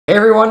Hey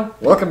everyone,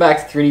 welcome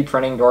back to 3D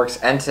Printing Dorks,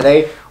 and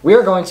today we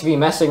are going to be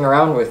messing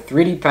around with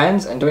 3D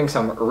pens and doing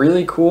some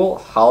really cool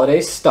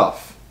holiday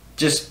stuff.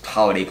 Just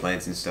holiday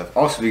plans and stuff.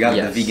 Also, we got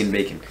the vegan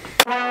bacon.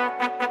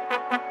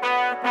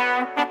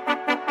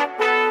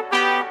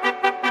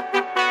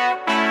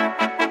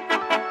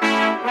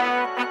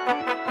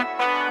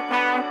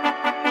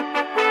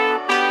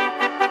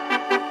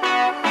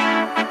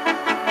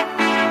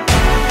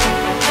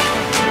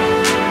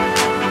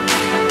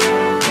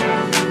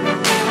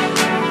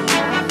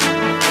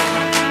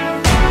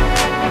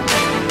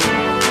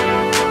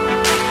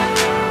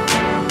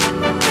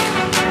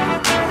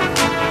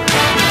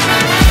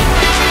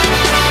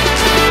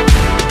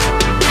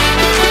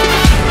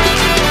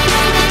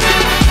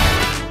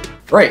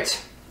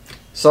 Right,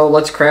 so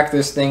let's crack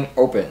this thing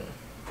open.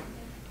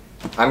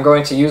 I'm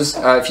going to use,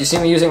 if you see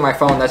me using my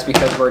phone, that's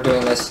because we're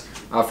doing this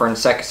for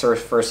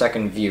a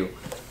second view.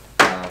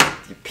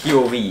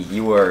 POV,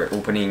 you are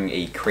opening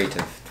a crate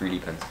of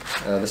 3D pens.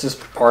 This is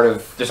part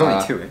of... There's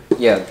only two, eh?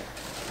 Yeah.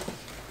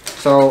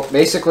 So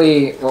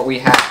basically what we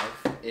have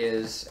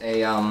is a,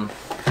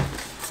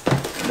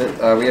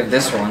 we have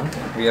this one.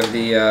 We have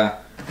the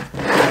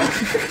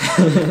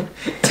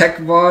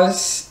Tech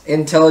Boss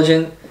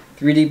Intelligent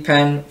 3D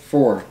Pen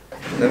 4.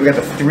 Then we got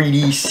the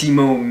 3D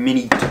Simo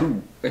Mini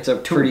 2. It's a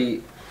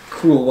pretty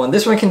cool one.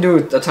 This one can do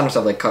a ton of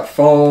stuff like cut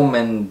foam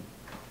and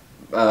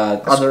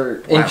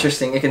other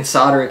interesting. It can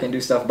solder, it can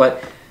do stuff.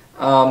 But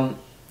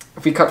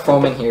if we cut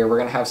foam in here, we're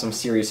gonna have some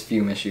serious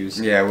fume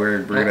issues. Yeah,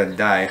 we're gonna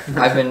die.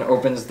 Ivan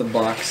opens the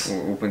box.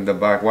 We'll open the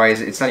box. Why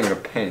is it? It's not even a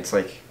pen. It's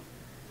a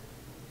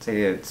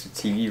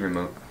TV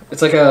remote.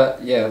 It's like a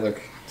look.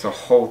 It's a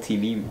whole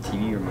TV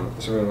remote.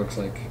 That's what it looks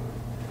like.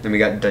 Then we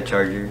got the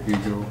charger. Here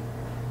you go.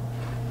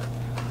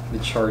 The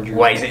charger.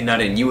 Why is it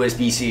not in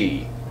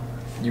USB-C?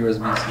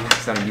 USB-C.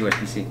 It's not a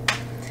USB-C.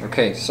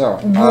 Okay, so.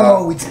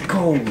 Whoa, it's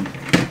gold.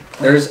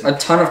 There's a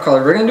ton of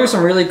color. We're gonna do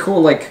some really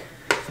cool, like,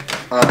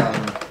 we're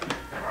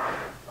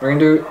gonna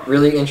do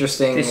really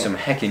interesting. There's some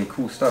heckin'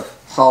 cool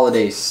stuff.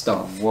 Holiday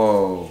stuff.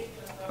 Whoa.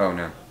 Oh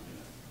no.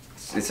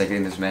 It's like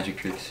in those magic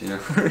tricks, you know?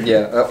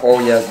 Yeah.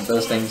 Oh yeah,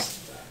 those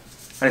things.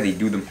 How do they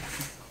do them?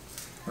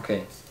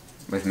 Okay.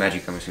 With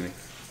magic, I'm assuming.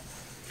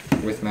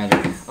 With magic.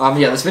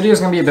 Yeah, this video is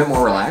gonna be a bit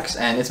more relaxed,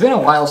 and it's been a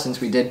while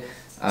since we did.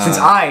 Since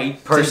I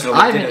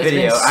personally did a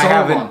video,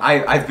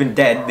 I've been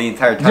dead the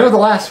entire time. You know the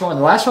last one?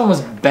 The last one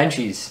was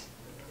Benchies.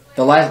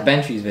 The last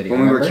Benchies video.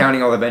 When we were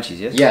counting all the benches,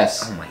 yes?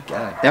 Yes. Oh my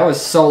god. That was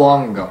so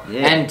long ago.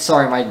 Yeah. And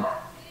sorry, my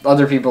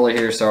other people are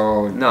here,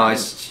 so... No,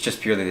 it's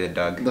just purely the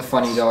dog. The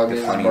funny dog the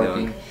is funny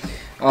barking.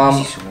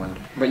 Dog.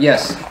 But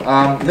yes,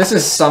 this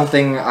is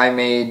something I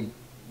made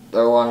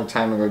a long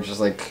time ago, just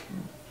like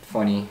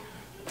funny.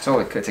 So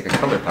it's like a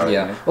color palette.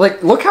 Yeah. Right?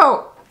 Like, look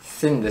how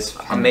thin this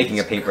pen I'm making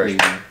is. a paintbrush.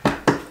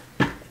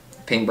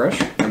 Paintbrush?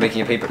 I'm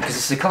making a paper because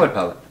it's a color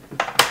palette.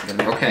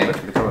 Okay.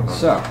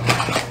 So,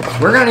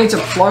 we're gonna need to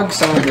plug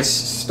some of this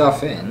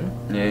stuff in.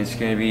 Yeah, it's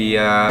gonna be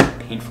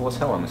painful as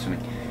hell, I'm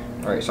assuming.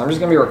 Alright, so I'm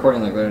just gonna be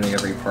recording like literally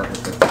every part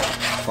with the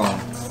phone.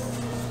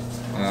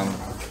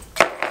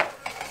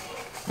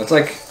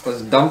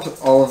 Let's dump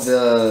all of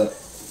the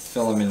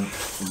film in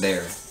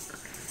there.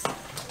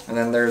 And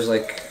then there's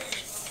like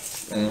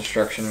an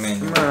instruction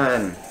manual. Come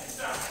on.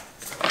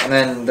 And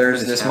then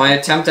there's this, my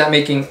attempt at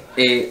making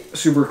a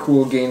super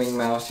cool gaming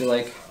mouse. You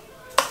like?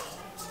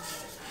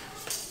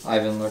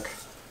 Ivan, look.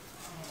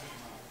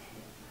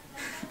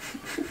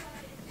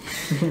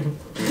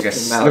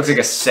 Looks like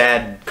a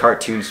sad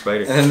cartoon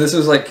spider. And then this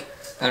was like,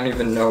 I don't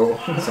even know.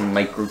 It's a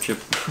microchip.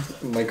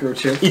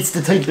 Microchip. It's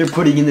the type they're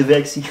putting in the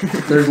vaccine.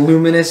 There's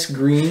luminous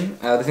green.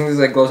 The thing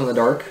that glows in the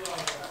dark.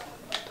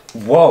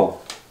 Whoa.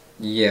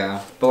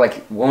 Yeah. But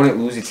like, won't it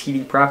lose its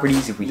heating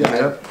properties if we heat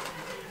it up?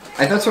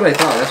 That's what I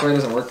thought. That's why it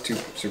doesn't work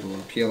super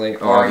well. PLA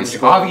orange.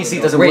 Obviously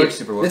it doesn't work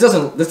super well.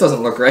 This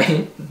doesn't look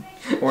right.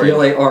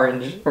 PLA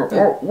orange.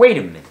 Or wait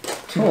a minute.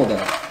 Hold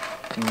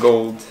up.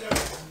 Gold.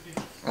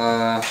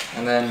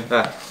 And then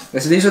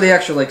these are the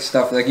extra like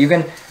stuff. Like you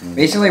can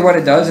basically what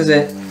it does is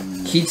it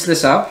heats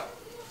this up,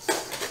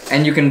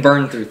 and you can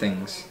burn through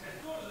things.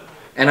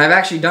 And I've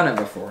actually done it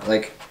before,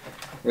 like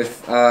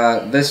with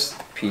this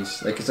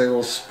piece. Like it's like a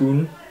little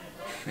spoon,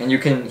 and you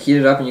can heat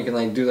it up, and you can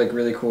like do like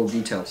really cool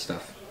detailed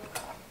stuff.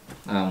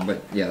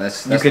 But yeah,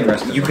 that's the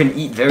rest of it. You can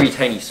eat very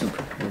tiny soup.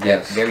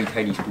 Yes. Very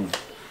tiny spoon.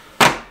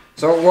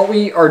 So what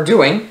we are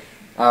doing,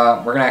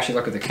 we're gonna actually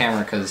look at the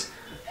camera because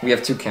we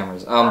have two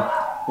cameras.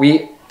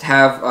 We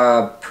have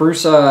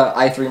Prusa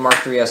i3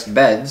 Mark III's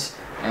beds,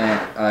 and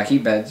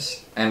heat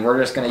beds, and we're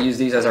just gonna use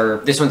these as our.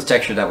 This one's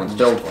textured. That one's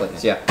build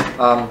plates. Yeah.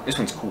 This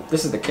one's cool.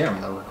 This is the camera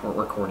that we're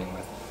recording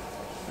with.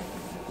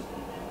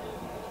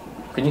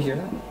 Can you hear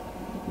that?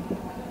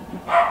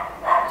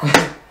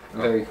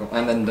 Very cool.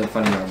 And then the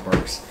funny dog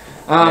barks.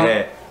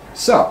 Yeah.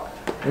 So,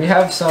 we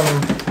have some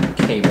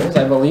cables.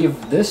 I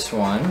believe this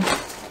one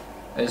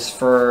is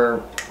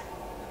for...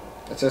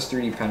 It says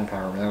 3D pen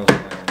power.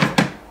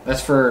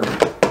 That's for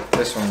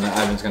this one that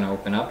Ivan's gonna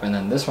open up, and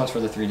then this one's for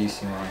the 3D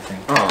seal, I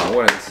think. Oh,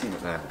 what did I see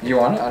with that? You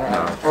want it? I don't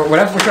know. Or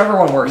whatever, whichever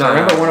one works. I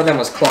remember one of them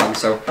was clogged,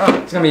 so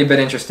it's gonna be a bit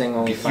interesting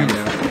when we find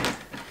out.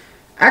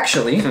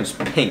 Actually, this one's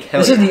pink.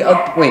 This is the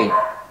wait.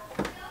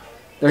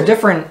 They're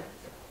different.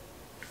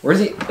 Where's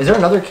the? Is there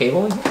another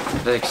cable in here?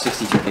 There's like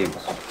 62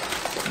 cables.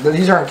 But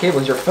these aren't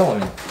cables. You're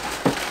filming.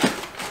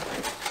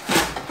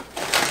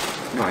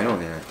 No, I know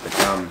that. But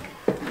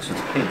this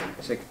one's pink.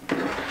 It's like.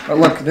 But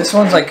look, this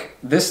one's like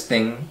this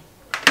thing,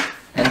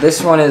 and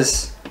this one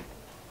is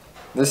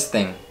this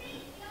thing.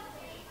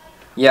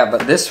 Yeah,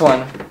 but this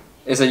one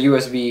is a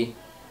USB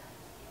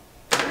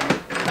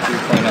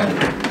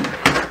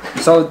 3.0.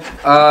 So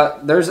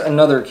there's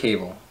another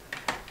cable.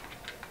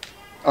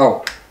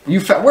 Oh.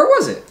 Where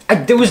was it?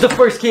 It was the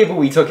first cable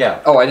we took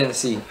out. Oh, I didn't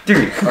see.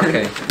 Dude.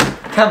 Okay.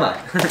 Come on.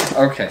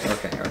 Okay.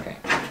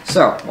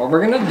 So, what we're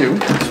gonna do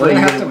is we're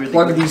gonna have to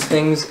plug these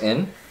things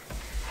in.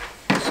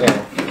 So,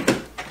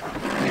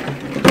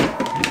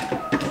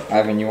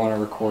 Ivan, you want to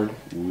record?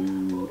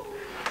 Ooh.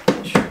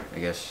 Sure, I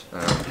guess.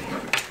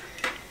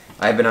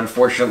 I've been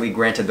unfortunately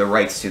granted the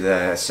rights to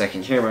the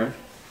second camera.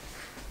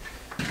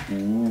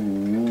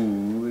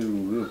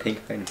 Ooh,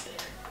 pink pen.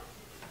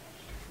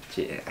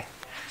 Yeah.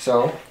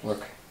 So,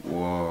 look.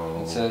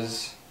 Whoa. It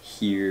says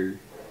here.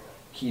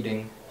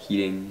 Heating.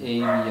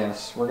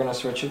 ABS. We're gonna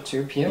switch it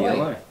to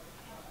PLA.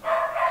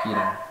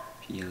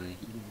 Heating.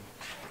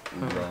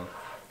 Wow.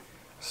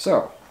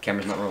 So.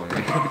 Camera's not rolling.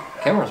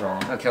 Camera's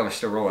rolling. Oh, camera's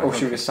still rolling. Oh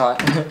shoot, it's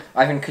not.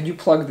 Ivan, could you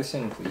plug this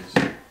in, please?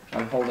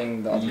 I'm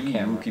holding the other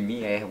camera. Look at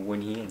me, I have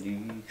one hand,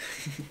 dude.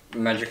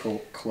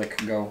 Magical click,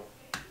 go.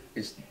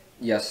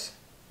 Yes.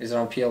 Is it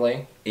on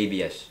PLA?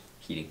 ABS.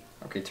 Heating.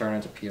 Okay, turn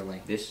it to PLA.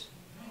 This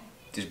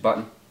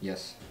button?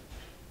 Yes.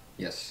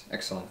 Yes,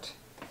 excellent.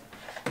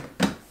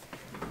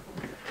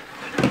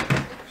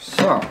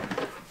 So,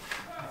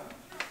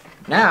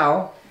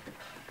 now,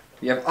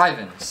 we have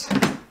Ivan's.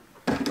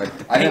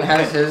 Ivan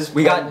has his...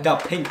 We got the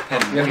pink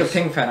pen. We have the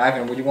pink pen.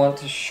 Ivan, would you want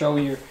to show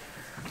your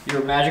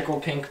magical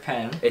pink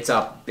pen? It's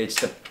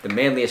the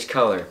manliest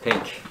color,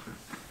 pink.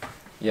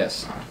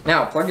 Yes.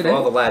 Now, plug it in.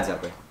 All the lads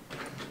out there.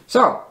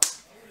 So,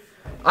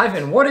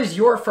 Ivan, what is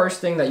your first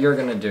thing that you're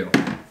gonna do?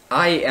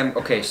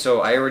 Okay,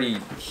 so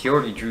he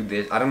already drew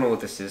this. I don't know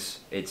what this is.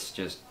 It's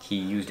just, he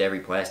used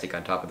every plastic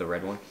on top of the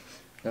red one.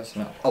 Yes,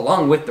 no.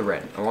 Along with the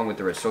red.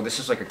 So this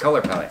is like a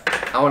color palette.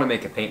 I want to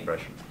make a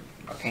paintbrush.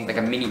 Like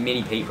a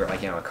mini paintbrush,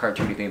 like, a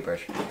cartoony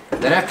paintbrush.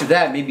 Then after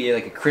that, maybe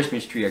like a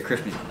Christmas tree or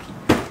Christmas cookie.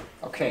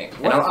 Okay.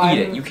 And I'll eat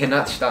it. You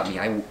cannot stop me.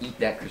 I will eat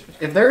that Christmas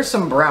tree. If there's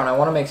some brown, I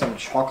want to make some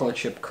chocolate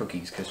chip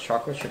cookies, because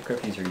chocolate chip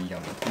cookies are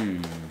yummy.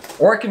 Mm.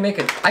 Or I can make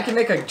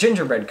a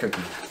gingerbread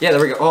cookie. Yeah,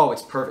 there we go. Oh,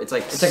 it's perfect. It's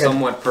like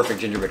somewhat perfect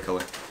gingerbread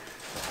color.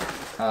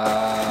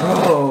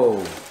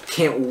 Oh,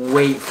 can't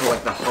wait for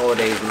like the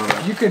holidays and all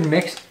that. You could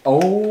mix.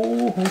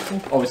 Oh,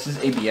 this is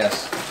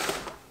ABS.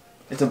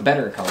 It's a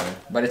better color,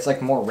 but it's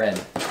like more red.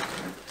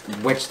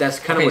 Which that's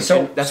kind of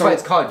that's why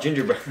it's called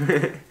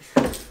gingerbread.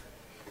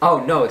 Oh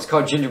no, it's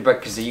called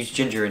gingerbread because they use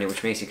ginger in it,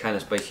 which makes it kind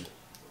of spicy.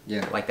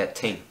 Yeah, like that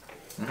ting.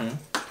 Mm-hmm.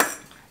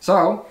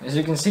 So as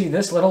you can see,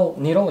 this little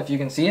needle, if you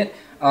can see it,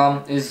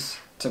 is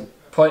to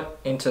put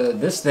into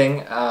this thing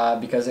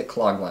because it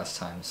clogged last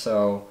time.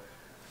 So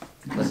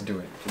let's do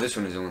it. So this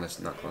one is the one that's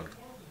not clogged.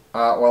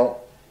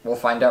 Well, we'll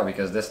find out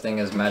because this thing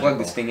is magical. Plug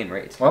this thing in,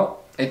 right?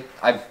 Well,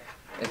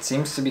 it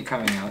seems to be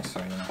coming out,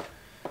 so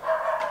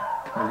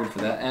we're good for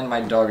that. And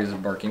my dog is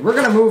barking. We're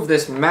gonna move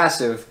this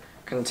massive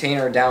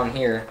container down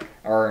here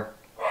or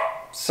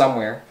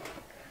somewhere.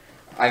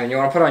 Ivan, you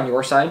want to put it on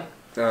your side?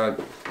 Oh,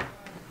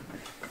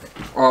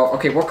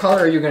 okay. What color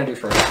are you gonna do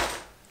first?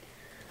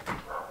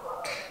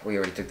 We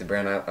already took the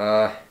brown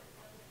out.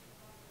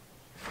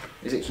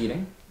 Is it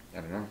heating?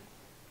 I don't know.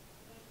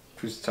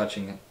 Who's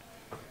touching it?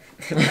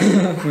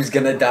 Who's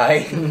gonna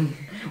die?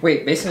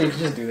 Wait, basically you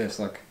can just do this,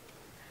 look.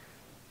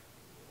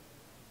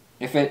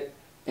 If it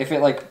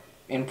like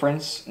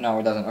imprints, no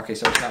it doesn't. Okay,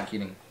 so it's not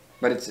heating.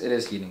 But it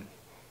is heating.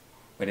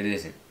 But it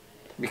isn't.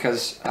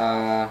 Because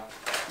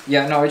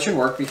yeah, no, it should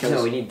work because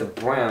no, we need the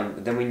brown,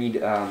 but then we need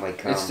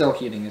it's still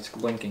heating, it's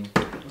blinking.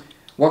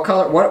 What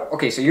color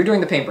okay, so you're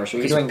doing the paintbrush, so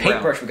you're doing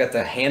paintbrush, brown. we got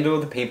the handle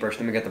of the paintbrush,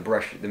 then we got the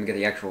brush, then we got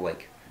the actual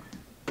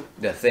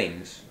the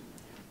things.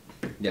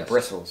 Yes.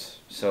 Bristles.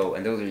 So,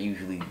 and those are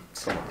usually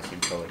somewhat the same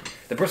color.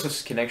 The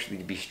bristles can actually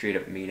be straight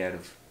up made out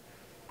of...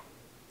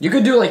 You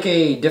could do like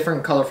a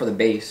different color for the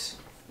base.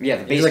 Yeah,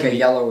 the base is like a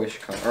yellowish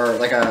color, or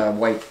like a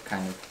white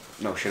kind of.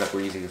 No, shut up,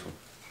 we're using this one.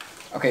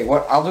 Okay,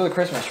 I'll do the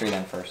Christmas tree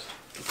then first.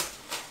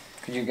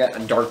 Could you get a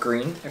dark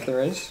green if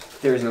there is?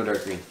 There is no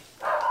dark green.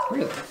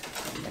 Really?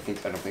 I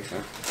don't think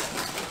so.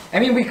 I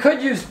mean, we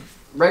could use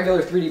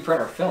regular 3D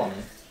printer film.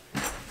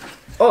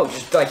 Oh,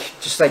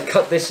 just like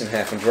cut this in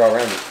half and draw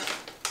around it.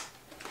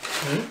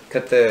 Hmm?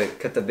 Cut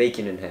the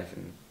bacon in half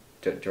and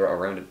draw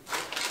around it.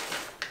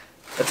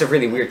 That's a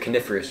really weird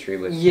coniferous tree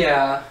list.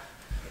 Yeah.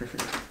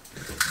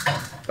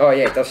 Oh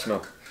yeah, it does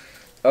smell.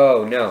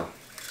 Oh no.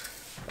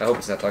 I hope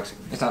it's not toxic.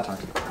 It's not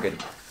toxic. Good.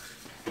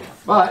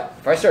 But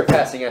if I start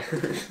passing out.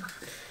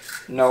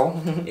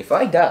 No. If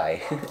I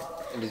die,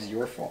 It is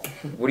your fault.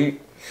 what do you...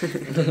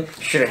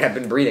 Shouldn't have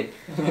been breathing.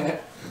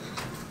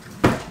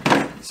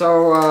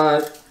 So,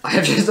 I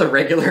have just a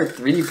regular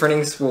 3D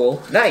printing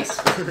spool. Nice!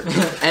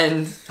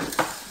 And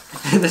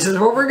this is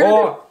what we're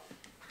gonna do.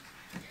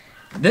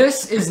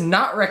 This is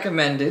not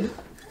recommended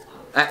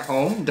at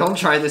home. Don't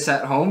try this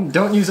at home.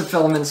 Don't use a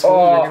filament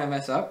spool. You're gonna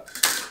mess up.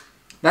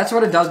 That's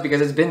what it does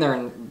because it's been there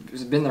and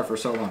it's been there for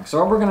so long. So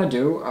what we're gonna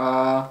do,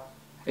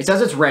 it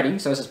says it's ready.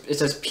 So it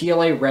says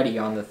PLA ready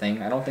on the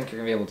thing. I don't think you're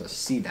gonna be able to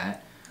see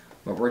that,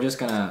 but we're just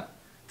gonna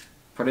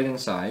put it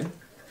inside,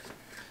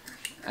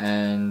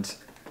 and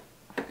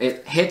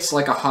it hits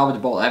like a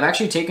hobbed bolt. I've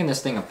actually taken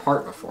this thing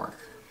apart before,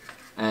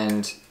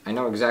 and I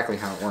know exactly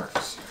how it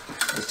works.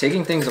 Because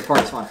taking things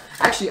apart is fun.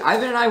 Actually,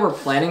 Ivan and I were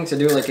planning to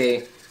do like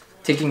a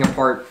taking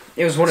apart.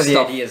 It was one of the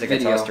ideas that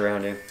got tossed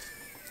around here.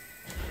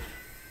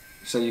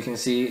 So you can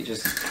see it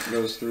just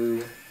goes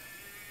through.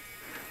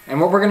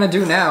 And what we're going to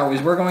do now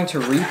is we're going to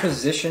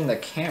reposition the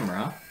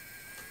camera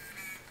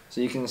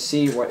so you can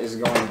see what is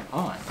going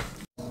on.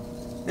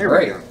 There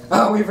we go.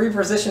 Oh, we've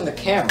repositioned the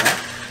camera.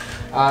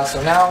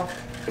 So now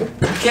you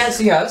can't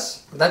see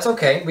us, but that's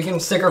okay. We can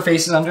stick our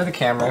faces under the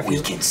camera. We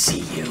can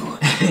see you.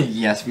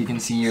 Yes, we can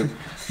see you,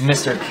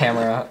 Mr.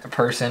 Camera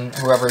person,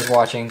 whoever is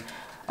watching.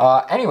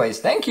 Anyways,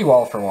 thank you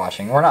all for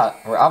watching. We're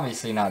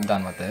obviously not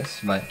done with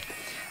this, but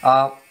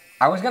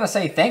I was gonna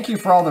say thank you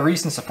for all the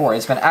recent support.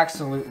 It's been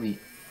absolutely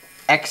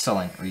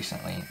excellent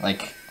recently,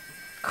 like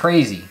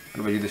crazy.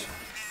 How do I do this?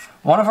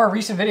 One of our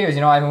recent videos, you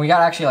know, I mean, we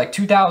got actually like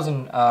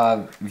 2,000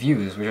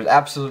 views, which is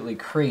absolutely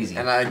crazy.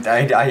 And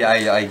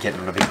I get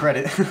a big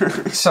credit.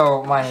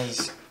 So mine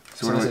is.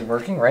 So is it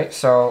working, right?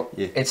 So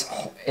yeah.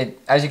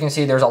 As you can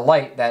see, there's a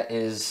light that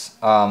is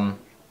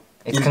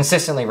it's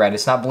consistently red.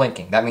 It's not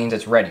blinking. That means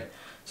it's ready.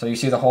 So you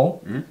see the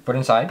hole? Mm-hmm. Put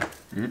inside.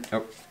 Mm-hmm.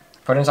 Oh.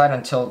 Put inside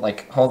until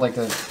like hold like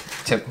the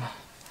tip.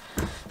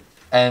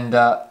 And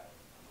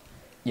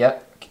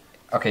yep.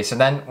 Okay, so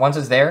then once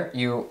it's there,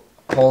 you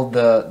hold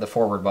the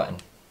forward button.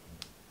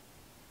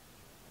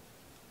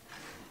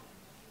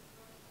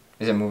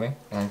 Is it moving?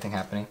 Is anything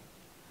happening?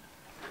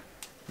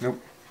 Nope.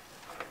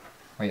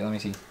 Wait, let me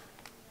see.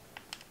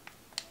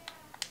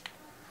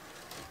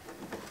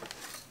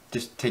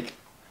 Just take.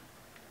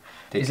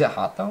 Is it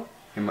hot though?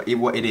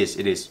 It is.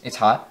 It is. It's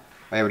hot?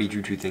 I already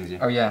drew 2 things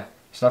in. Oh yeah.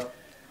 Stuff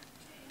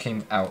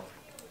came out.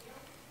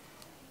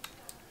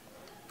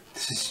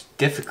 This is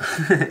difficult.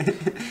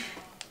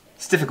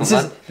 It's difficult.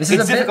 This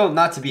is difficult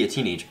not to be a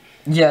teenager.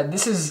 Yeah,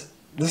 this is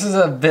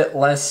a bit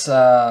less.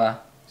 Oh,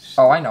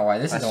 I know why.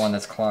 This is the one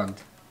that's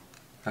clogged.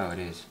 Oh, it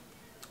is.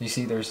 You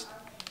see, there's.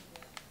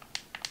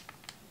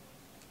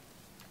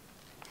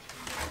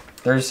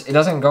 It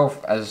doesn't go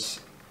as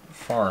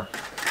far.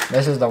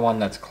 This is the one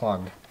that's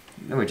clogged.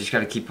 No, we just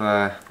gotta keep.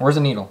 Where's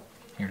the needle?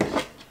 Here it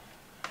is.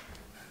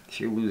 If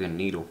you lose a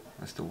needle,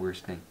 that's the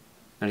worst thing.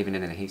 Not even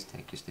in a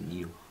haystack, just a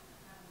needle.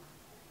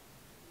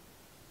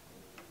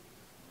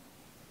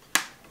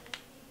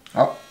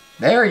 Oh,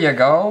 there you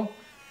go.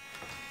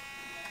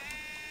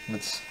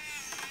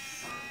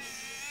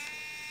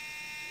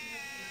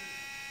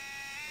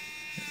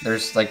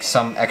 There's like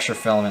some extra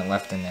filament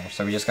left in there,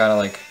 so we just gotta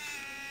like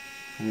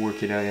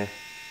work it out, yeah.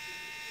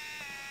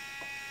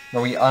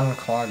 But we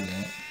unclogged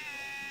it.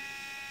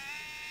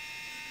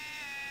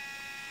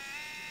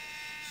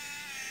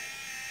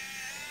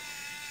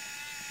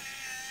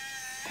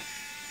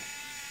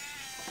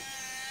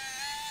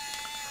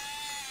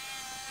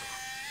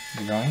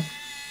 You going?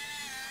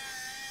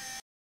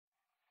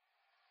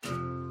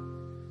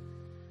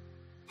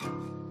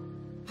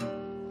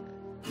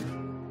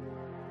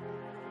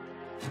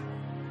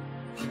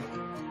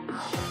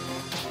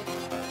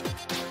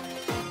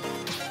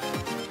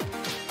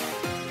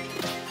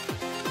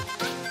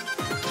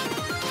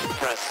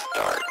 Press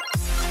start.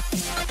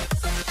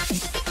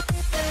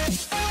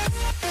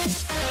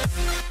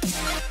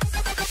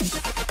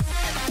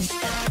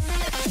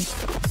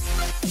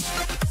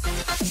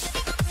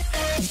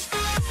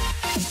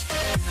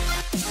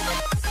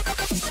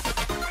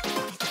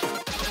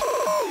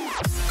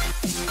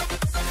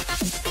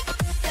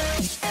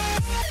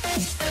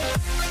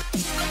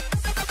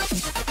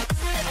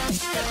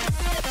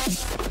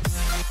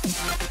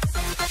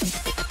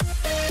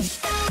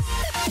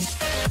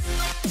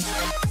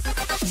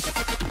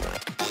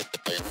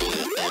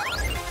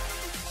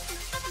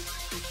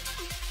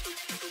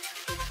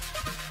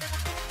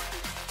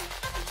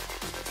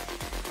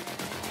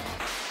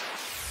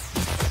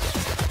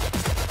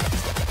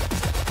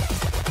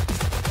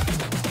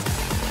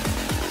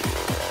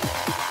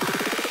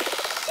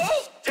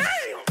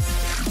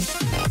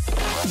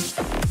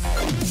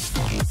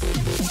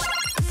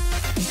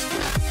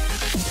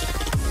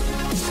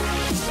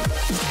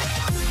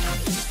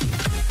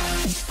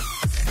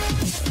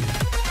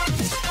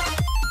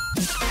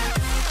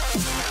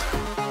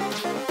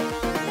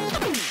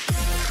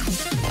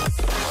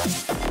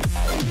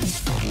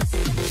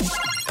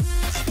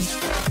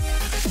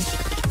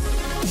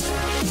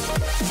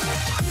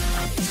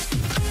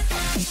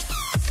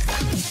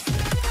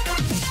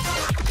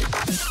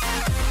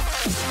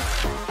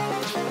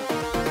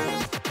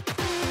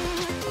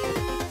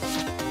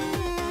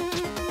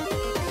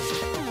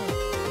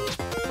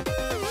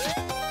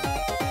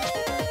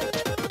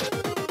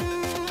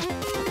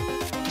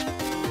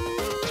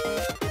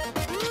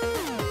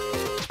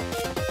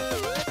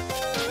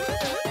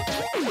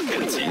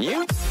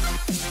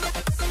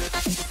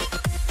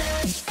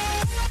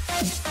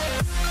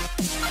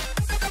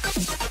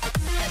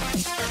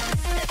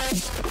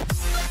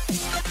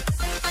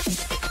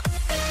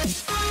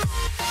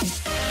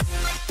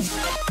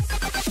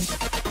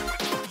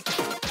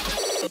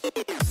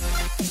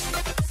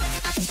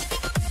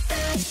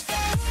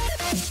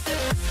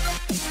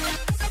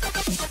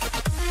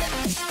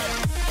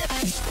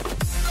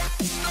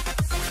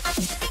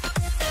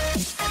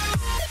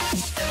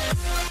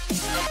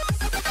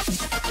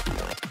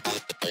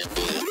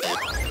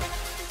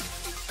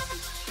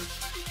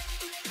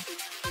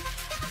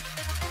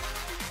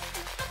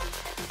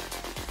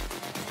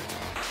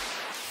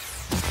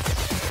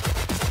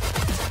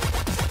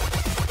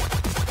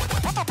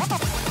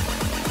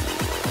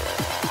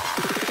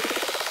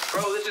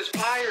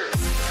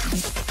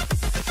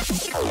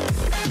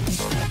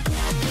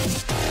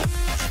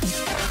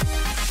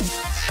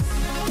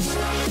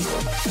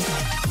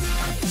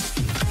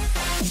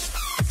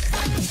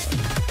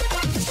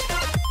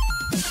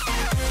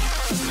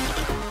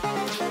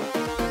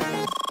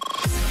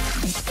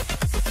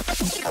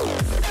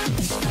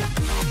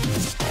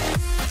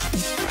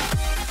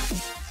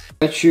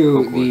 Bet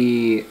you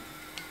the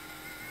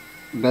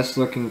best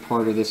looking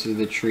part of this is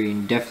the tree,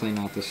 and definitely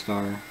not the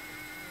star.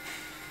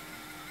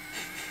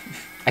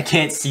 I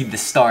can't see the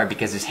star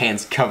because his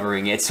hand's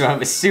covering it, so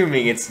I'm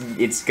assuming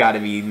it's gotta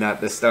be not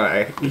the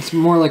star. It's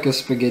more like a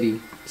spaghetti.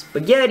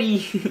 Spaghetti!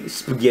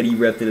 Spaghetti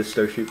wrapped in a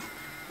starship.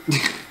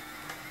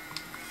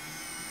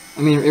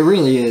 I mean, it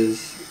really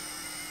is.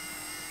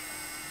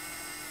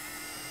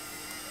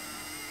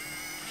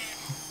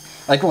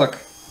 Like, look.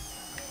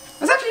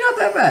 That's actually not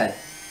that bad.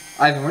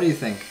 Ivan, what do you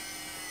think?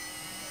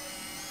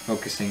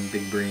 Focusing,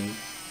 big brain.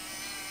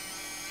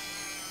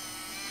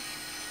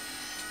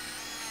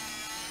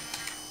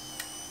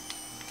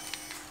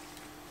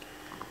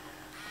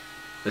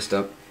 Messed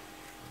up.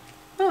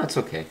 Oh, it's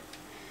okay.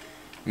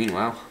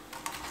 Meanwhile,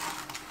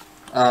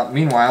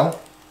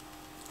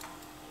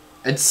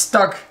 it's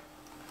stuck.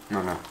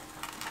 no.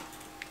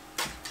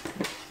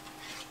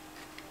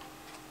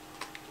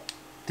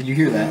 Did you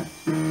hear that?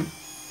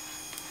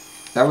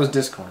 That was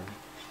Discord.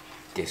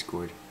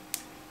 Discord.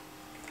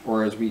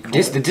 Or as we call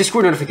it. The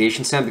Discord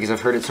notification sound, because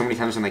I've heard it so many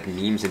times in like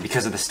memes, and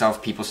because of the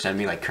stuff people send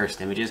me, like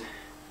cursed images,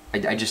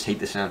 I just hate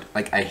the sound.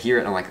 Like, I hear it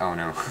and I'm like, oh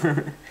no.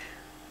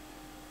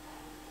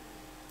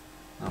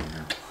 Oh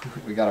no.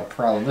 We got a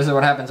problem. This is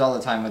what happens all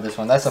the time with this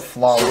one. That's a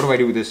flaw. So what do I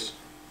do with this?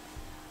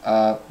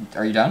 Are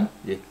you done?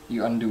 Yeah.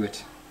 You undo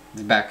it.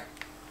 It's back.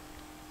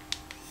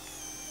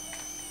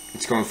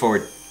 It's going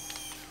forward.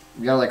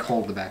 You gotta like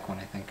hold the back one,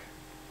 I think.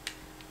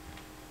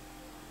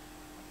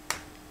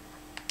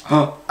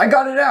 Huh. I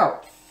got it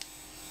out!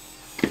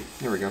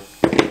 There we go.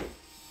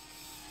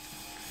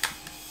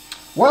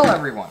 Well,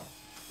 everyone.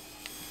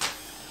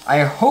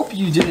 I hope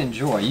you did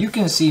enjoy. You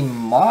can see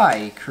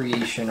my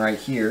creation right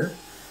here.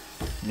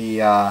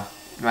 The,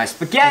 My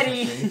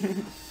spaghetti!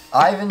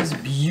 Ivan's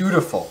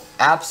beautiful,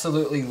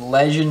 absolutely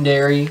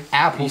legendary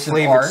Apple piece of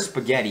flavored art.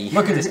 spaghetti.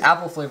 Look at this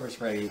apple flavored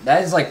spaghetti.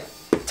 That is like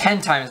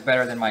 10 times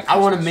better than my I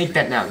want to Christmas make tree.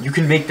 that now. You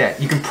can make that.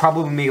 You can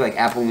probably make like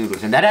apple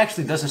noodles, and that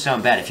actually doesn't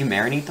sound bad if you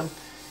marinate them.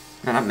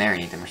 No, not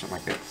marinate them or something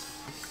like that.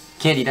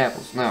 Candied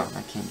apples. No,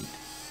 not candied.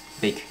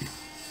 Bake.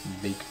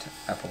 Baked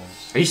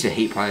apples. I used to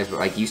hate pies, but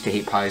like used to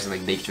hate pies and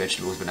like baked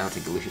vegetables, but now it's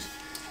like delicious.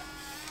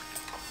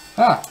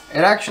 Ah, it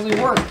actually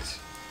worked.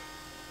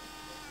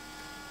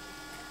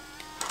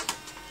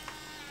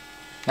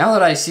 Now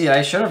that I see it,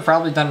 I should have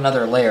probably done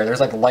another layer.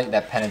 There's like light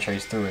that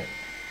penetrates through it.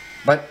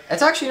 But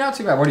it's actually not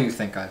too bad. What do you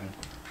think, Ivan?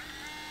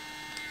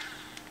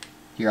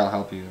 Here, I'll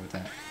help you with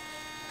that.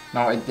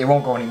 No, it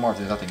won't go anymore if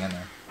there's nothing in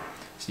there.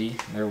 See?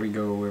 There we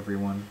go,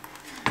 everyone.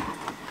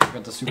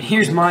 Got the super And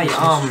here's cool my,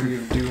 Christmas tree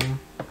of doom.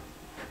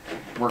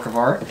 Work of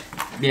art.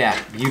 Yeah,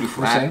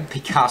 beautiful. Okay.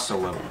 Picasso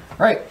level.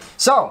 Right,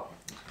 so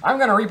I'm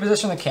gonna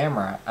reposition the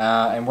camera,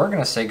 and we're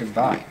gonna say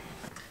goodbye.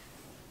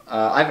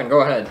 Ivan,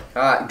 go ahead.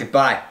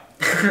 Goodbye.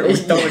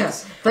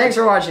 Yes. Thanks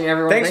for watching,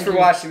 everyone. Thanks for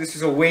watching. This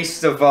was a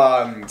waste of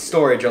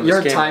storage on this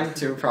Your camera. time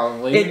too,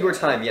 probably. And your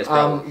time, yes.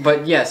 Probably.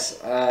 But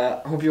yes,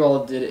 hope you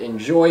all did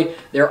enjoy.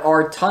 There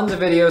are tons of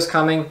videos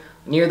coming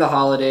near the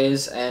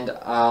holidays, and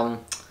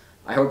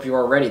I hope you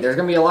are ready. There's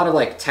gonna be a lot of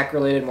like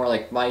tech-related, more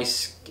like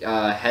mice,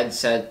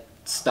 headset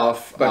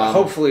stuff. But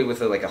hopefully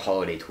with a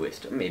holiday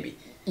twist, maybe.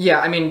 Yeah,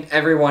 I mean,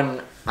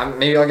 everyone.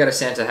 Maybe I'll get a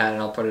Santa hat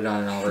and I'll put it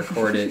on and I'll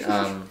record it.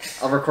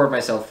 I'll record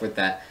myself with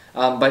that.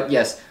 But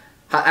yes,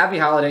 happy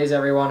holidays,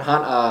 everyone.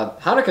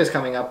 Hanukkah's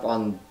coming up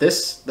on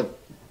the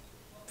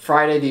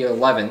Friday the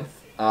 11th.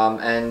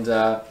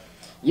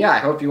 Yeah, I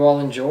hope you all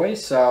enjoy.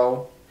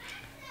 So,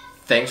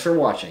 thanks for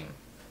watching.